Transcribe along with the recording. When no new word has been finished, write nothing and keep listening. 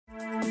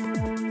Hello,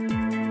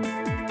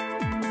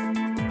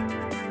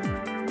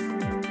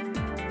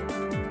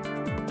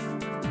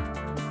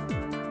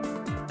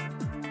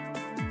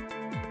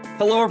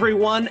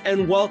 everyone,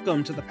 and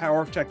welcome to the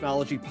Power of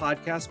Technology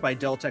podcast by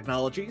Dell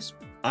Technologies.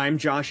 I'm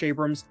Josh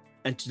Abrams,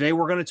 and today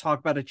we're going to talk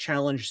about a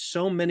challenge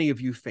so many of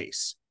you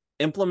face: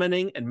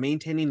 implementing and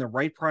maintaining the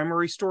right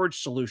primary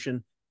storage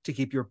solution to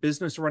keep your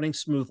business running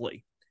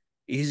smoothly.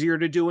 Easier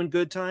to do in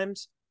good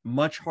times,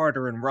 much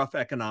harder in rough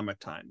economic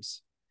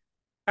times.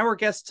 Our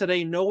guests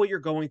today know what you're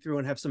going through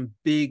and have some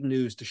big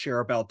news to share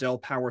about Dell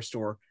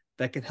PowerStore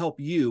that can help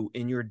you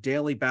in your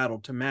daily battle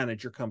to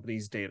manage your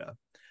company's data.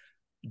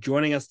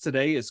 Joining us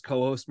today is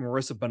co-host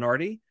Marissa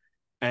Bonardi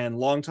and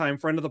longtime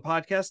friend of the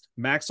podcast,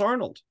 Max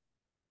Arnold.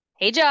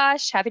 Hey,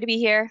 Josh. Happy to be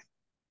here.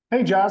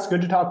 Hey, Josh.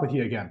 Good to talk with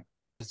you again.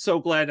 So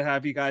glad to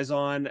have you guys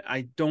on.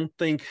 I don't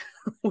think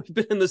we've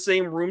been in the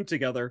same room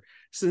together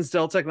since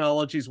Dell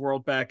Technologies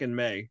World back in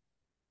May.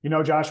 You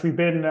know, Josh, we've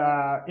been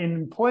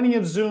in plenty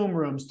of Zoom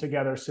rooms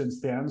together since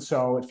then,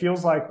 so it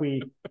feels like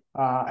we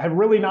have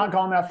really not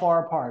gone that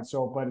far apart.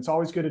 But it's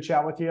always good to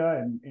chat with you,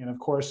 and of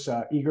course,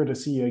 eager to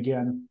see you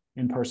again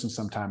in person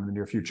sometime in the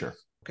near future.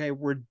 Okay,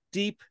 we're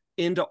deep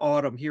into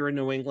autumn here in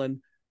New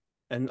England,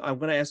 and I'm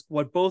going to ask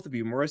what both of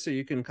you, Marissa,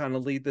 you can kind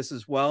of lead this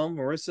as well.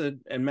 Marissa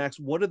and Max,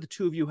 what do the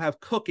two of you have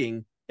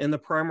cooking in the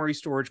primary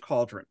storage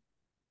cauldron?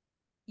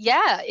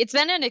 Yeah, it's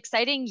been an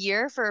exciting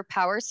year for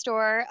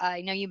PowerStore.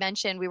 I know you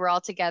mentioned we were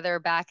all together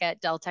back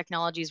at Dell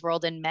Technologies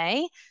World in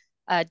May.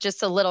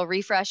 Just a little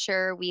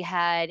refresher, we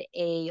had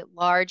a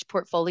large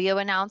portfolio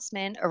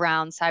announcement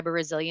around cyber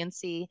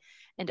resiliency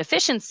and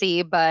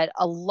efficiency, but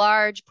a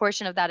large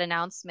portion of that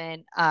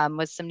announcement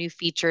was some new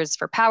features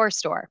for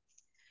PowerStore.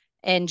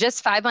 And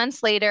just 5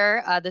 months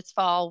later, this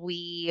fall,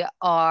 we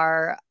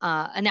are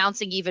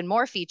announcing even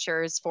more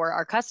features for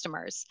our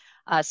customers.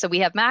 So we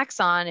have Max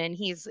on, and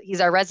he's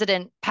our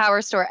resident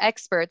PowerStore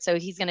expert, so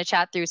he's going to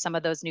chat through some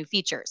of those new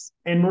features.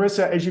 And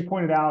Marissa, as you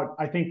pointed out,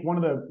 I think one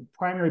of the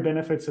primary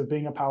benefits of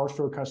being a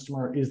PowerStore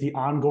customer is the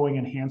ongoing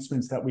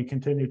enhancements that we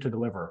continue to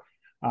deliver.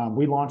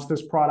 We launched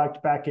this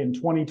product back in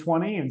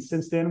 2020, and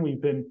since then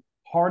we've been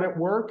hard at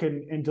work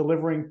and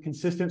delivering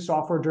consistent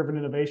software-driven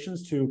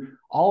innovations to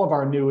all of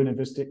our new and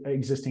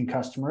existing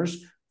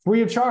customers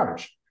free of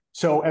charge.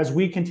 So as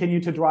we continue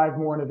to drive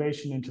more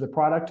innovation into the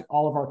product,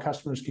 all of our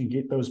customers can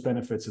get those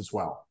benefits as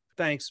well.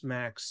 Thanks,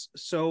 Max.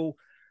 So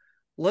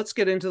let's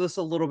get into this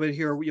a little bit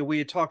here. We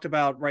had talked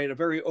about, right, a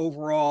very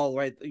overall,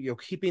 right,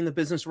 keeping the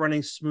business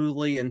running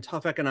smoothly in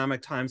tough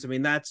economic times. I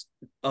mean, that's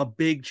a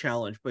big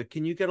challenge, but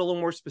can you get a little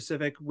more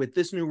specific with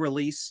this new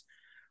release?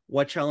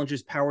 What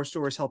challenges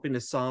PowerStore is helping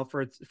to solve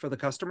for the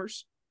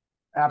customers?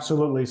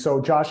 Absolutely. So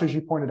Josh, as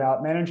you pointed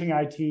out, managing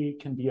IT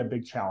can be a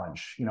big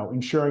challenge.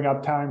 Ensuring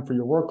uptime for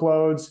your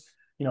workloads,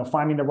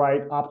 finding the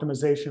right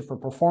optimization for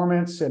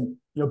performance, and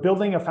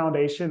building a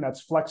foundation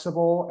that's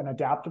flexible and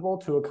adaptable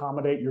to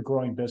accommodate your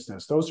growing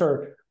business. Those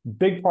are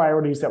big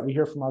priorities that we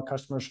hear from our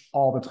customers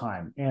all the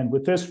time. And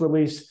with this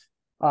release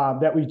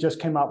that we just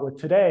came out with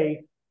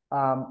today,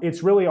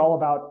 it's really all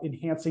about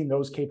enhancing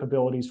those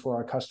capabilities for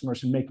our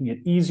customers and making it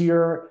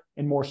easier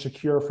and more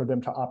secure for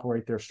them to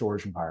operate their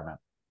storage environment.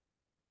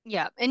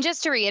 Yeah, and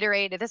just to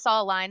reiterate, this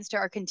all aligns to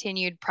our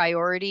continued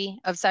priority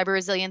of cyber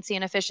resiliency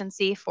and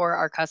efficiency for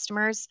our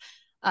customers.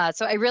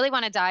 So I really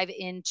want to dive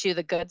into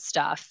the good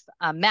stuff.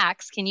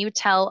 Max, can you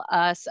tell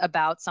us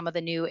about some of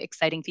the new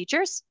exciting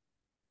features?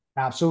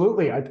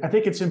 Absolutely. I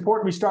think it's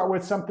important we start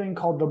with something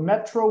called the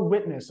Metro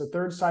Witness, a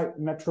third site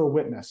Metro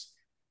Witness.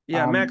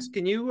 Yeah, Max,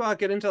 can you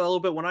get into that a little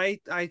bit? When I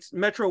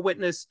Metro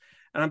Witness,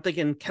 and I'm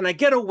thinking, can I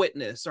get a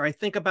witness? Or I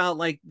think about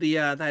like the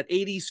that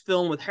 80s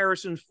film with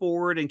Harrison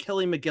Ford and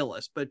Kelly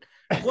McGillis, but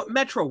what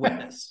Metro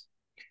Witness?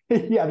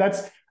 Yeah,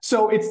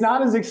 so it's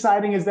not as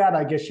exciting as that,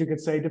 I guess you could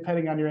say,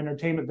 depending on your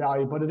entertainment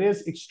value, but it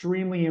is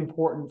extremely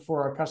important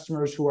for our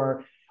customers who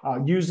are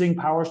using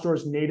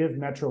PowerStore's native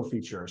Metro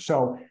feature.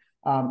 So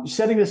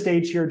setting the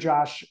stage here,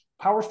 Josh,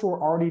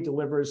 PowerStore already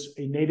delivers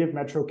a native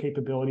Metro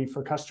capability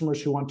for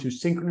customers who want to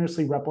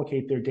synchronously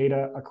replicate their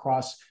data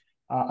across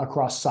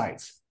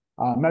sites.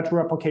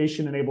 Metro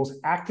replication enables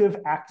active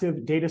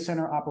data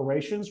center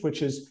operations,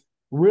 which is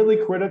really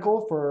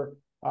critical for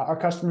our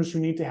customers who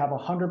need to have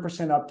 100%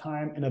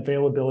 uptime and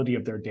availability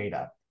of their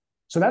data.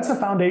 So that's the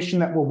foundation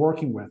that we're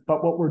working with.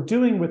 But what we're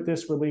doing with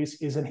this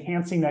release is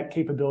enhancing that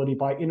capability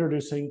by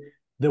introducing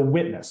the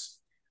Witness.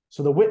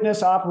 So the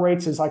Witness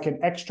operates as like an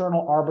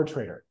external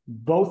arbitrator.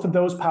 Both of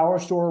those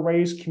PowerStore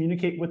arrays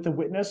communicate with the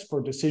Witness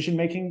for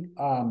decision-making,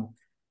 to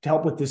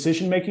help with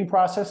decision-making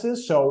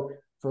processes. So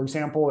for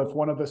example, if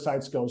one of the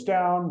sites goes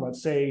down,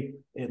 let's say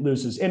it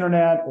loses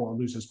internet or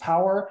loses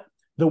power,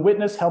 the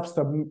Witness helps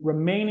the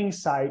remaining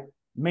site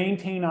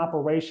maintain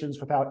operations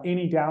without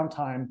any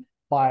downtime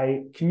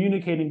by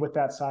communicating with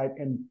that site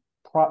and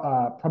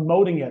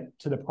promoting it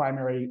to the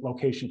primary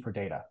location for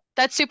data.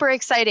 That's super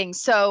exciting.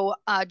 So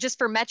just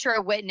for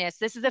Metro Witness,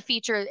 this is a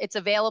feature, it's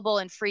available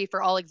and free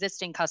for all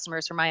existing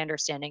customers, from my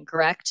understanding,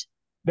 correct?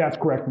 That's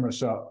correct,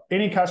 Marissa.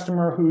 Any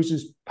customer who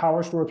uses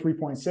PowerStore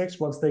 3.6,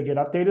 once they get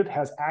updated,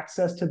 has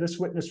access to this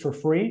Witness for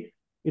free.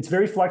 It's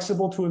very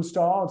flexible to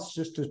install. It's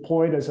just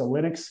deployed as a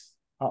Linux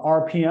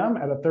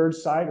RPM at a third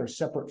site or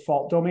separate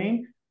fault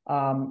domain.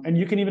 And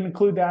you can even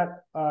include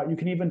that, you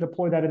can even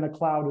deploy that in the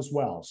cloud as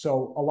well.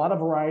 So a lot of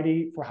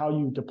variety for how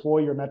you deploy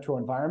your Metro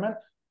environment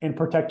and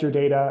protect your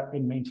data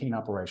and maintain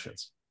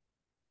operations.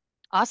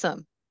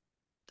 Awesome.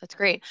 That's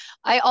great.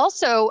 I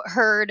also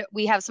heard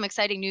we have some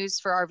exciting news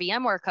for our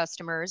VMware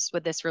customers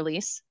with this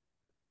release.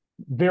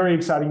 Very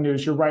exciting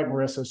news. You're right,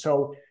 Marissa.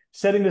 So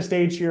setting the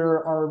stage here,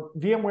 our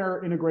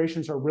VMware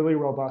integrations are really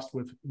robust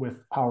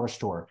with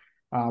PowerStore.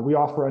 We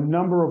offer a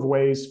number of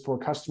ways for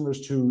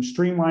customers to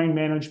streamline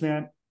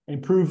management,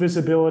 improve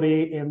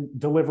visibility, and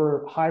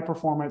deliver high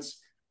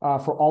performance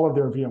for all of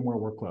their VMware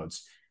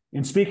workloads.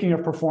 And speaking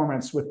of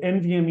performance, with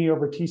NVMe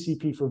over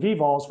TCP for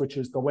vVols, which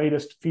is the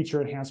latest feature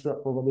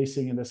enhancement we're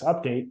releasing in this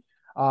update,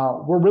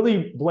 we're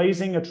really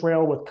blazing a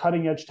trail with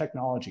cutting-edge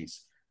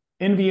technologies.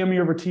 NVMe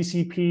over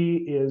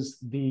TCP is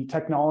the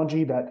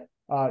technology that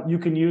you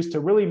can use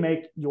to really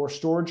make your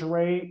storage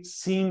array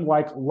seem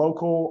like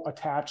local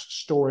attached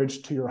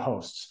storage to your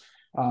hosts.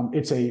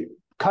 It's a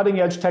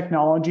cutting-edge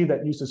technology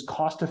that uses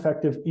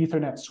cost-effective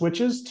Ethernet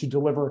switches to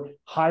deliver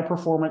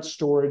high-performance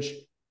storage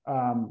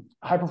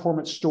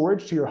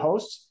to your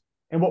hosts.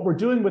 And what we're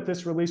doing with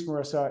this release,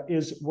 Marissa,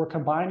 is we're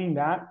combining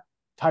that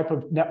type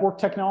of network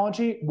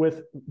technology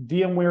with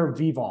VMware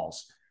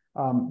vVols.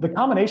 The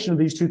combination of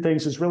these two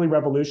things is really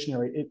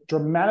revolutionary. It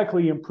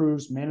dramatically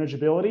improves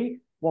manageability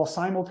while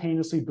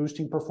simultaneously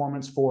boosting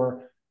performance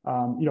for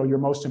your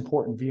most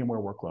important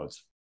VMware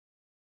workloads.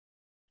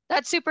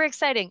 That's super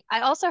exciting.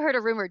 I also heard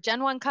a rumor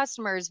Gen 1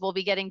 customers will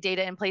be getting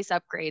data in place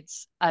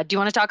upgrades. Do you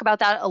want to talk about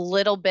that a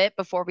little bit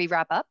before we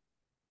wrap up?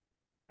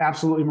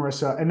 Absolutely,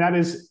 Marissa. And that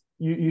is,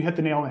 you hit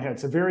the nail on the head.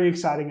 It's a very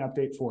exciting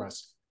update for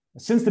us.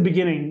 Since the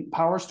beginning,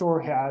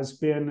 PowerStore has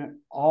been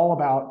all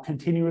about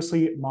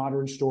continuously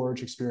modern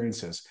storage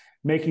experiences,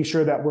 making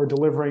sure that we're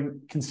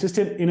delivering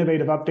consistent,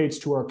 innovative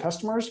updates to our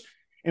customers.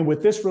 And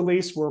with this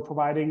release, we're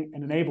providing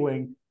and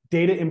enabling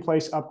data in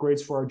place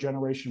upgrades for our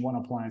Generation 1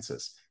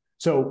 appliances.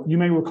 So you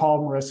may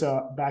recall,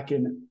 Marissa, back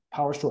in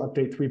PowerStore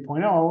Update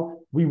 3.0,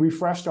 we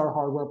refreshed our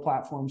hardware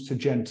platforms to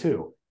Gen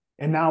 2.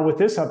 And now with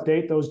this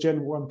update, those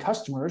Gen 1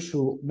 customers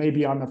who may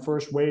be on the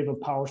first wave of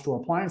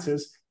PowerStore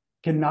appliances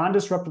can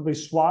non-disruptively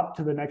swap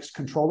to the next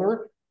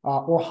controller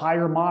or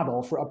higher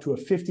model for up to a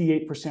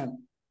 58%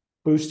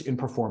 boost in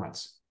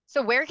performance.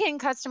 So where can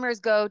customers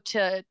go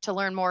to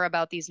learn more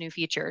about these new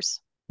features?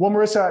 Well,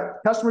 Marissa,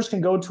 customers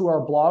can go to our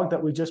blog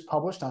that we just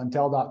published on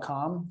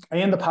Dell.com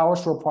and the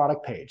PowerStore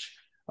product page.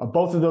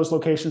 Both of those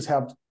locations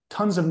have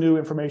tons of new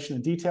information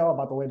and detail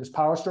about the latest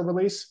PowerStore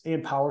release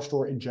and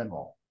PowerStore in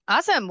general.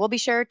 Awesome. We'll be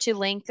sure to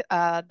link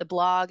the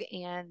blog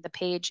and the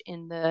page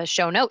in the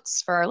show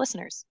notes for our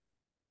listeners.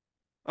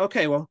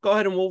 Okay, well, go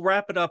ahead and we'll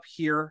wrap it up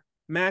here.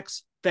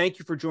 Max, thank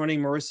you for joining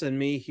Marissa and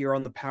me here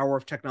on the Power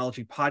of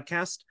Technology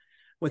podcast.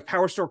 With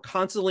PowerStore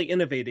constantly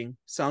innovating,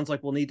 sounds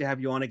like we'll need to have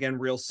you on again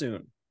real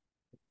soon.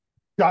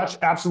 Josh,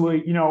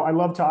 absolutely. I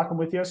love talking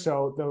with you.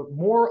 So the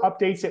more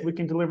updates that we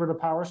can deliver to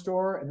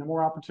PowerStore and the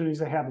more opportunities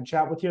I have to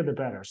chat with you, the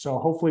better. So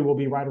hopefully we'll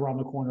be right around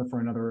the corner for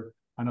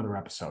another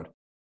episode.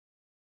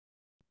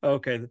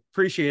 Okay,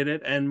 appreciate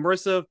it. And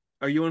Marissa,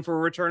 are you in for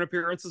a return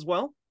appearance as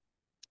well?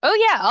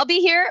 Oh yeah, I'll be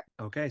here.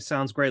 Okay,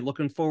 sounds great.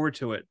 Looking forward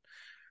to it.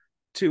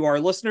 To our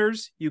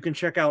listeners, you can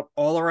check out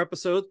all our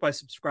episodes by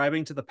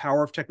subscribing to the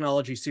Power of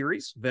Technology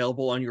series,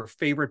 available on your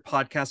favorite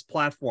podcast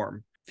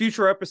platform.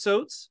 Future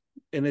episodes,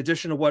 in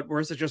addition to what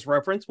Marissa just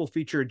referenced, will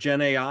feature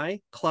Gen AI,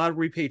 cloud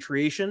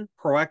repatriation,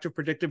 proactive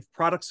predictive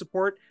product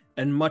support,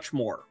 and much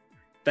more.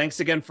 Thanks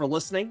again for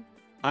listening.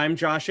 I'm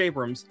Josh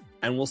Abrams,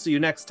 and we'll see you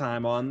next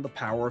time on the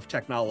Power of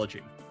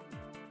Technology.